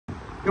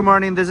Good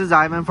morning, this is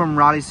Ivan from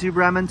Raleigh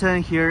Subaru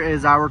Edmonton. Here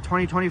is our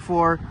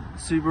 2024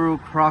 Subaru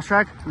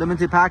Crosstrek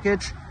limited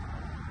package,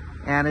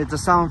 and it's a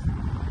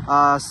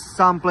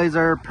Sun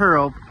Blazer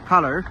Pearl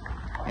color,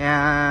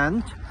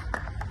 and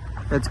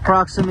it's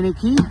proximity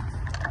key.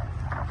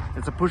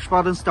 It's a push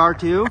button start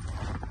too.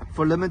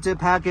 For limited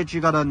package,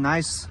 you got a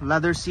nice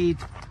leather seat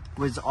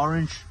with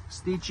orange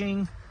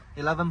stitching,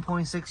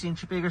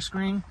 11.6-inch bigger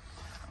screen,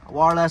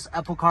 wireless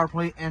Apple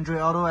CarPlay,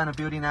 Android Auto, and a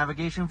built-in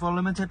navigation for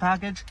limited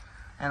package.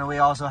 And we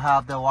also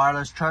have the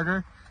wireless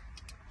charger,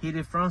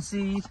 heated front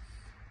seat,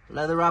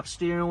 leather wrap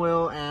steering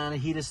wheel, and a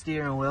heated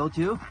steering wheel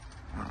too.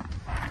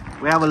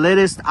 We have a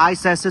latest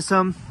ISAT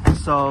system,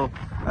 so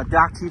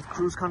adaptive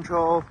cruise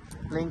control,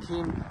 lane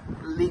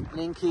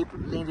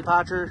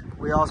departure.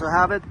 We also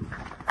have it.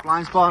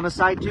 Blind spot on the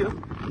side too.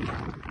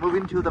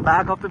 Moving to the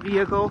back of the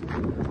vehicle.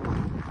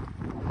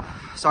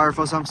 Sorry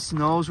for some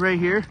snows right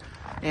here.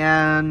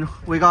 And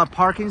we got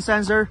parking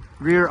sensor,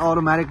 rear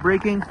automatic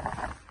braking.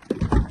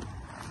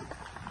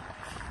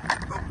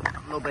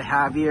 A little bit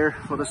heavier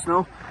for the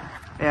snow.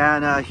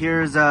 And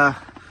here's a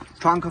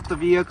trunk of the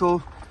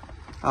vehicle.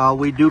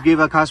 We do give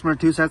a customer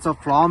 2 sets of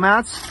floor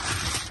mats.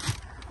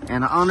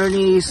 And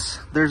underneath,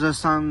 there's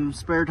some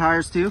spare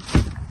tires too.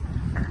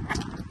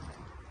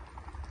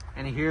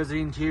 And here's the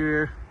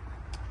interior.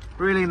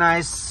 Really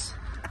nice,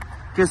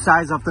 good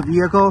size of the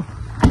vehicle.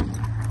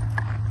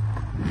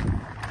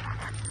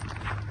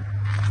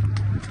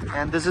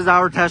 And this is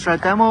our test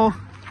ride demo.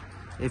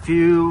 If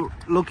you're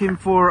looking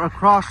for a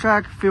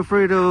Crosstrek, feel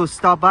free to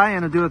stop by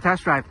and do a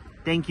test drive.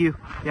 Thank you.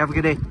 You have a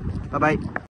good day. Bye-bye.